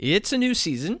It's a new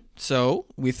season, so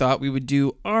we thought we would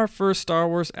do our first Star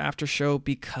Wars after show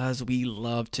because we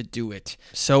love to do it.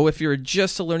 So if you're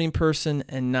just a learning person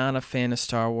and not a fan of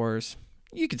Star Wars,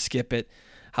 you could skip it.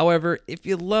 However, if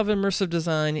you love immersive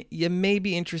design, you may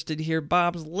be interested to hear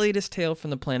Bob's latest tale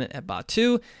from the planet at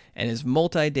Batuu and his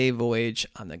multi-day voyage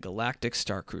on the Galactic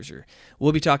Starcruiser.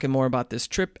 We'll be talking more about this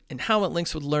trip and how it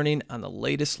links with learning on the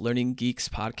latest Learning Geeks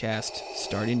podcast,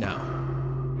 starting now.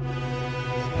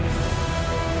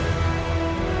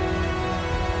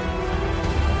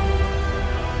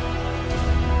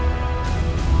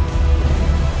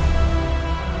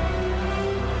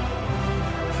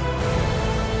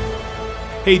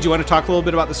 Hey, do you want to talk a little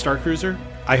bit about the Starcruiser?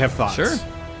 I have thoughts. Sure.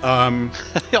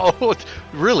 Oh,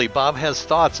 really? Bob has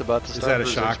thoughts about the Starcruiser. Is that a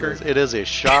shocker? It is a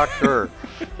shocker.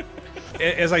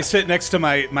 As I sit next to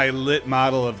my lit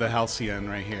model of the Halcyon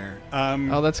right here.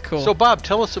 Oh, that's cool. So, Bob,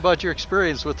 tell us about your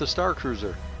experience with the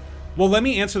Starcruiser. Well, let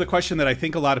me answer the question that I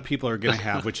think a lot of people are going to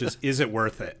have, which is it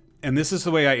worth it? And this is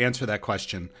the way I answer that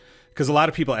question, because a lot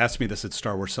of people ask me this at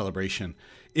Star Wars Celebration.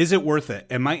 Is it worth it?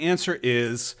 And my answer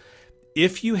is,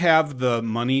 if you have the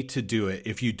money to do it,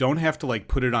 if you don't have to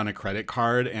put it on a credit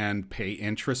card and pay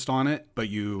interest on it, but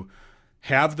you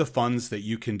have the funds that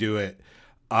you can do it,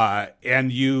 and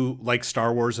you like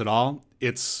Star Wars at all,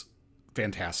 it's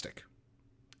fantastic.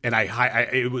 And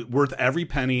it was worth every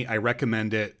penny. I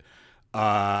recommend it.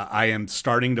 I am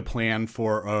starting to plan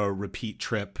for a repeat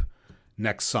trip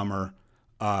next summer.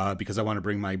 Because I want to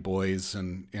bring my boys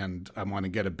and I want to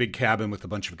get a big cabin with a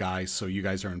bunch of guys. So you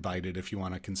guys are invited if you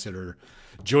want to consider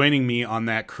joining me on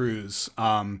that cruise.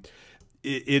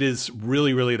 It is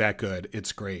really, really that good.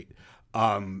 It's great.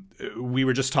 We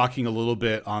were just talking a little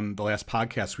bit on the last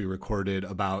podcast we recorded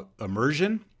about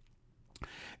immersion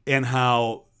and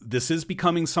how this is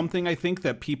becoming something I think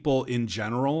that people in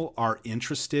general are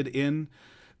interested in.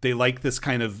 They like this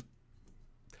kind of,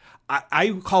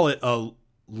 I call it a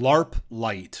LARP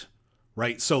light,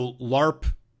 right? So LARP,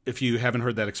 if you haven't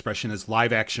heard that expression, is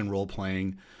live action role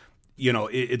playing. You know,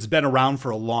 it's been around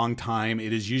for a long time.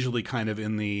 It is usually kind of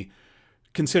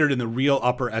considered in the real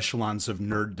upper echelons of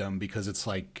nerddom, because it's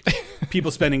like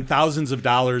people spending thousands of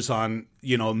dollars on,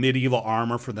 medieval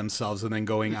armor for themselves and then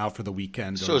going out for the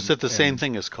weekend. So is it the same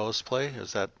thing as cosplay?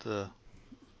 Is that the...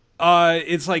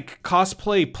 It's like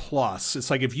cosplay plus. It's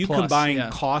like if you combine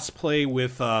cosplay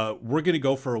with, we're going to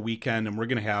go for a weekend and we're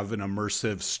going to have an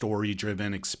immersive,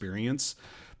 story-driven experience.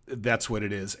 That's what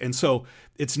it is. And so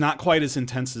it's not quite as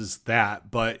intense as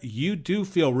that, but you do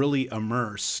feel really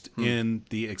immersed in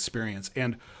the experience.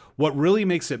 And what really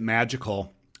makes it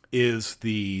magical is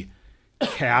the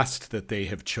cast that they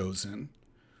have chosen.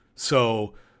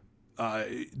 So...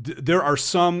 there are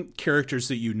some characters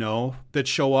that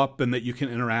show up and that you can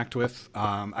interact with.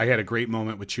 I had a great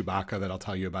moment with Chewbacca that I'll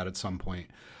tell you about at some point.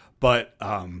 But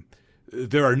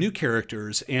there are new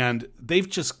characters, and they've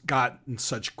just gotten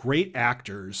such great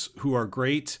actors who are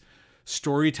great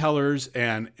storytellers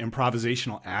and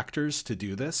improvisational actors to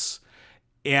do this.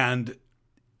 And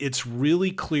it's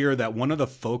really clear that one of the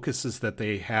focuses that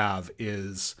they have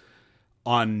is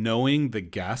on knowing the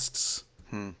guests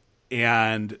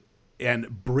and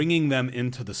bringing them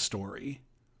into the story,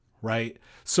 right?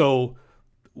 So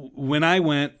when I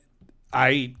went,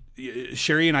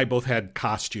 Sherry and I both had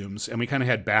costumes, and we kind of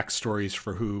had backstories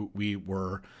for who we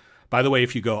were. By the way,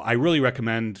 if you go, I really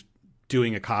recommend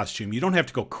doing a costume. You don't have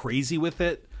to go crazy with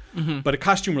it, but a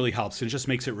costume really helps. It just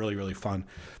makes it really, really fun.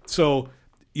 So,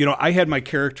 I had my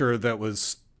character that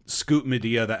was Scoot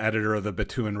Medea, the editor of the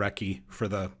Batuu and Recce for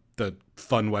the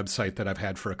fun website that I've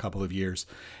had for a couple of years.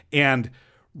 And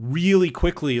really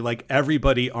quickly,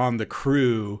 everybody on the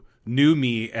crew knew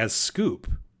me as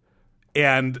Scoop.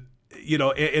 And,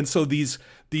 and so these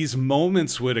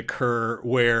moments would occur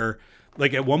where,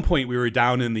 at one point we were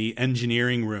down in the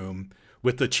engineering room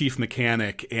with the chief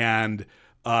mechanic, and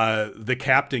the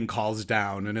captain calls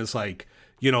down and is like,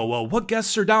 well, what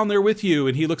guests are down there with you?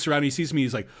 And he looks around and he sees me.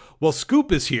 He's like, well,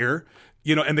 Scoop is here,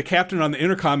 and the captain on the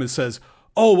intercom says,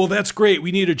 oh, well, that's great.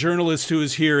 We need a journalist who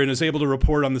is here and is able to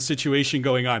report on the situation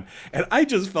going on. And I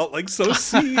just felt so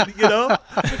seen,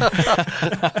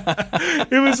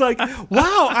 It was like,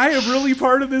 wow, I am really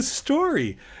part of this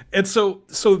story. And so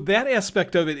that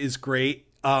aspect of it is great.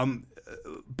 But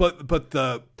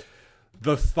the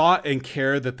thought and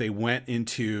care that they went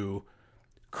into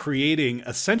creating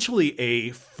essentially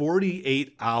a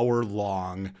 48-hour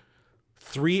long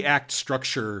 3-act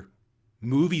structure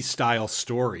movie style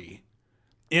story.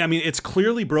 I mean, it's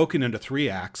clearly broken into 3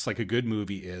 acts like a good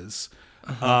movie is.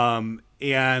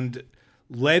 And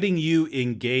letting you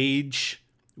engage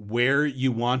where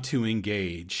you want to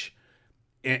engage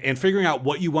and figuring out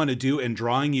what you want to do and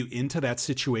drawing you into that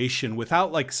situation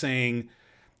without like saying,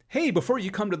 hey, before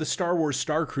you come to the Star Wars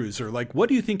Starcruiser, like, what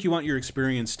do you think you want your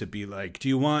experience to be like? Do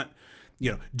you want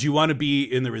to be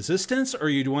in the Resistance, or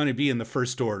do you want to be in the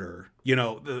First Order?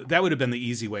 That would have been the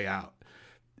easy way out.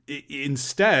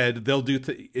 Instead, they'll do,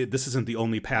 this isn't the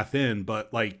only path in,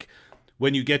 but like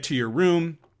when you get to your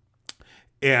room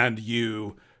and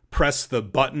you press the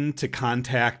button to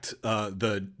contact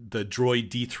the droid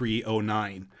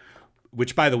D309,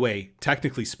 which, by the way,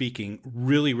 technically speaking,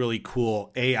 really, really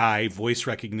cool AI voice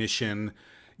recognition,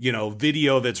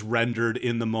 video that's rendered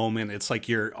in the moment. It's like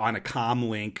you're on a comm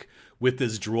link with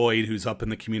this droid who's up in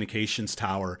the communications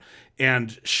tower,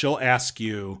 and she'll ask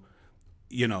you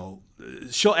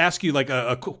like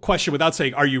a question without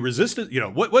saying, are you resistant?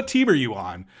 What team are you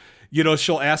on?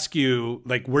 She'll ask you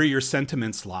like where your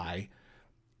sentiments lie,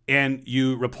 and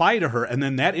you reply to her, and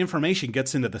then that information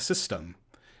gets into the system.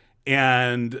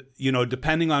 And,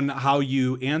 depending on how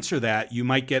you answer that, you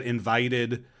might get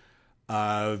invited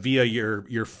via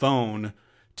your phone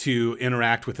to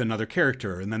interact with another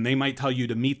character. And then they might tell you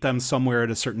to meet them somewhere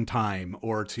at a certain time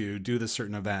or to do this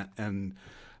certain event. And,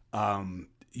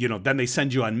 then they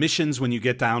send you on missions when you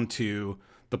get down to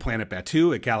the planet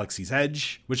Batuu at Galaxy's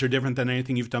Edge, which are different than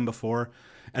anything you've done before.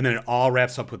 And then it all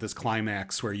wraps up with this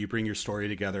climax where you bring your story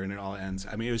together and it all ends.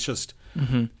 I mean, it was just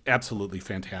absolutely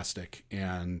fantastic.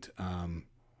 And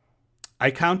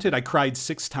I cried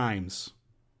 6 times.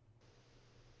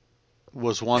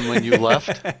 Was one when you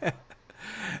left?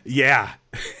 Yeah,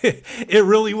 it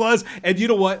really was. And you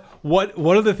know what?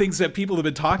 One of the things that people have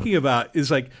been talking about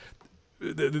is like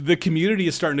the community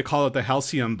is starting to call it the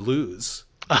Halcyon Blues.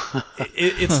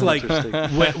 It's like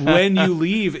when you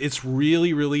leave, it's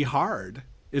really, really hard.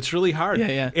 It's really hard.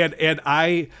 Yeah.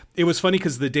 And it was funny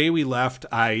because the day we left,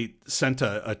 I sent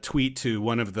a tweet to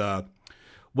one of the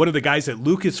guys at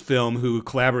Lucasfilm who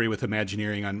collaborate with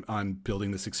Imagineering on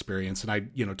building this experience. And I,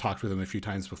 talked with him a few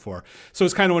times before. So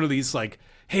it's kind of one of these like,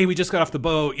 hey, we just got off the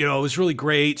boat. It was really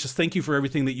great. Just thank you for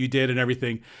everything that you did and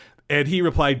everything. And he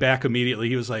replied back immediately.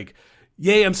 He was like,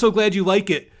 yay, I'm so glad you like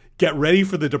it. Get ready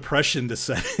for the depression to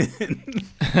set in.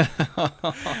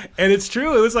 And it's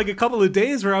true. It was like a couple of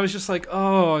days where I was just like,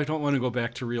 oh, I don't want to go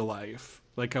back to real life.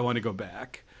 Like, I want to go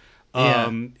back.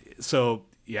 Yeah. So,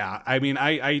 yeah, I mean,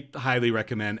 I highly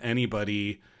recommend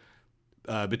anybody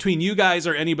between you guys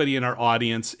or anybody in our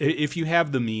audience, if you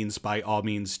have the means, by all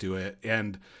means do it.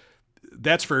 And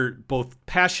that's for both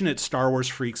passionate Star Wars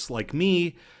freaks like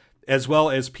me, as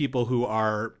well as people who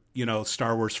are,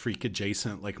 Star Wars freak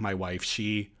adjacent, like my wife.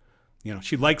 She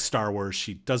likes Star Wars.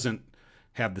 She doesn't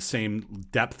have the same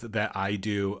depth that I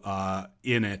do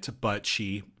in it, but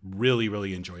she really,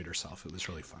 really enjoyed herself. It was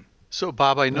really fun. So,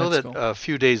 Bob, I know That's that cool. a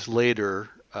few days later,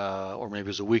 or maybe it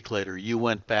was a week later, you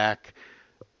went back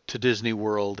to Disney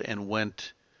World and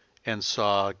went and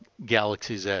saw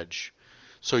Galaxy's Edge.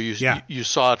 So you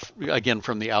saw it again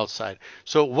from the outside.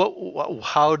 So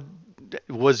how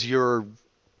was your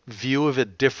view of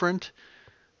it different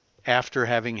after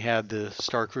having had the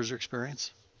Starcruiser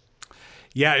experience?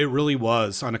 Yeah, it really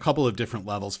was on a couple of different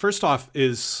levels. First off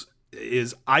is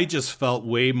I just felt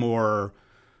way more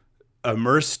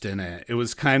immersed in it. It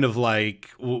was kind of like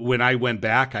when I went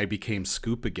back, I became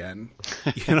Scoop again,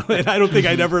 and I don't think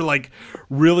I'd ever like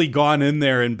really gone in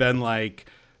there and been like,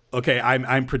 okay,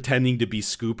 I'm pretending to be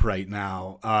Scoop right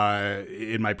now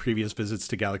in my previous visits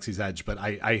to Galaxy's Edge, but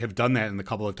I have done that in the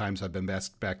couple of times I've been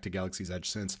back to Galaxy's Edge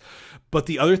since. But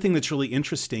the other thing that's really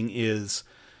interesting is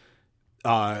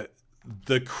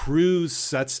the cruise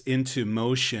sets into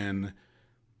motion,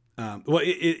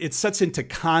 it sets into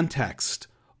context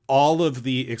all of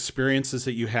the experiences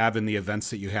that you have and the events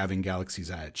that you have in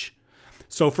Galaxy's Edge.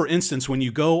 So, for instance, when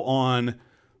you go on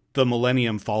the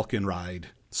Millennium Falcon ride,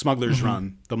 Smuggler's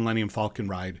Run, the Millennium Falcon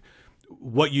ride,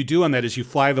 what you do on that is you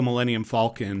fly the Millennium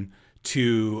Falcon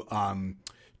to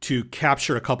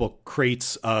capture a couple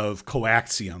crates of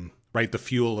coaxium, right? The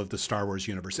fuel of the Star Wars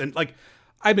universe. And like,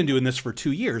 I've been doing this for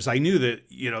 2 years. I knew that,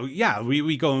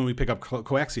 we go and we pick up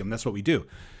coaxium. That's what we do.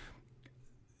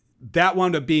 That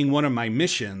wound up being one of my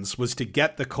missions, was to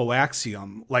get the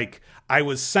coaxium. Like, I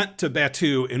was sent to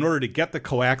Batuu in order to get the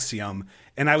coaxium,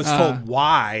 and I was told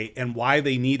why and why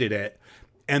they needed it.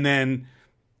 And then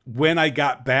when I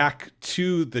got back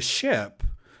to the ship,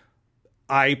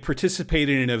 I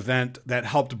participated in an event that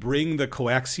helped bring the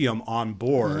coaxium on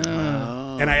board.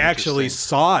 And I actually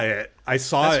saw it. I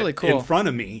saw it really cool in front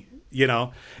of me,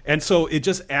 And so it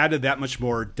just added that much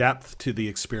more depth to the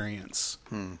experience.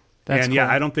 That's and cool.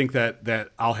 I don't think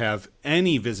that I'll have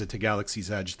any visit to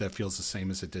Galaxy's Edge that feels the same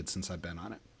as it did since I've been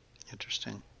on it.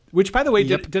 Interesting. Which, by the way,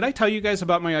 did I tell you guys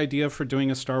about my idea for doing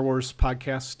a Star Wars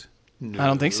podcast? No. I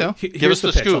don't think so. Give us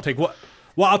the pitch. Scoop.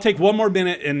 I'll take one more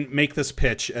minute and make this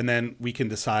pitch, and then we can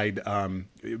decide.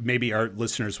 Maybe our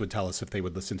listeners would tell us if they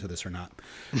would listen to this or not.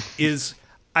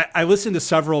 I listen to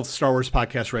several Star Wars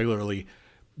podcasts regularly.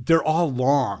 They're all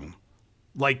long.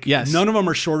 Like, none of them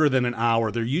are shorter than an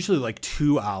hour. They're usually like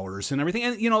 2 hours and everything.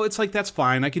 And, it's like, that's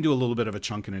fine. I can do a little bit of a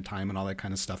chunk at a time and all that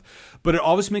kind of stuff. But it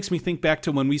always makes me think back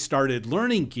to when we started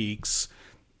Learning Geeks,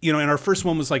 and our first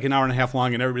one was like an hour and a half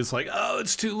long, and everybody's like, oh,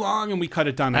 it's too long. And we cut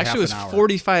it down to half an hour. Actually, it was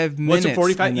 45 minutes. Was it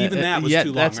 45? Even that was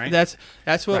too long, right?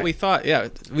 That's what we thought. Yeah,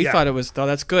 we thought it was,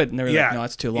 that's good. And they were like, no,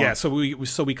 that's too long. Yeah, so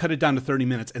we cut it down to 30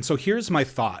 minutes. And so here's my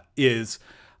thought is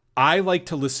I like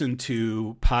to listen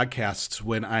to podcasts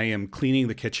when I am cleaning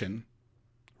the kitchen,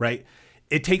 right?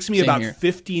 It takes me about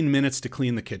 15 minutes to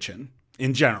clean the kitchen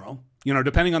in general,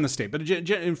 depending on the state, but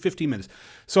in 15 minutes.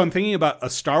 So I'm thinking about a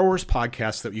Star Wars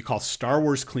podcast that you call Star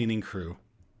Wars Cleaning Crew,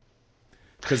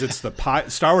 because it's the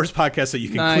Star Wars podcast that you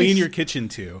can clean your kitchen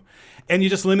to, and you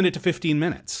just limit it to 15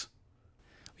 minutes.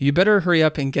 You better hurry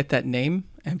up and get that name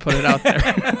and put it out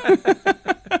there.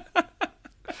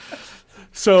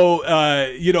 So,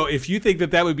 if you think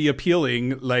that would be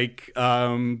appealing, like,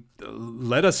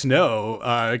 let us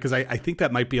know, because I think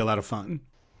that might be a lot of fun.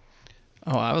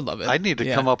 Oh, I would love it. I need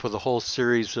to come up with a whole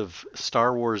series of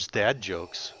Star Wars dad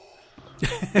jokes.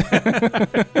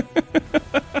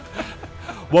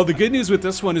 Well, the good news with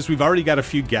this one is we've already got a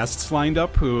few guests lined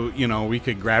up who, we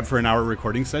could grab for an hour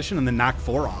recording session and then knock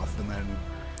 4 off. And then,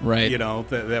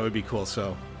 that would be cool.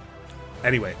 So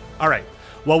anyway, all right.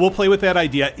 Well, we'll play with that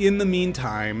idea. In the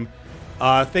meantime,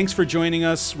 thanks for joining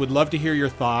us. Would love to hear your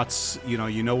thoughts. You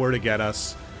know where to get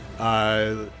us.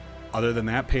 Other than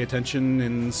that, pay attention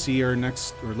and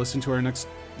listen to our next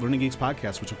Learning Geeks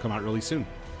podcast, which will come out really soon.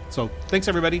 So thanks,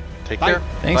 everybody. Take care.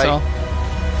 Thanks, Bye. all.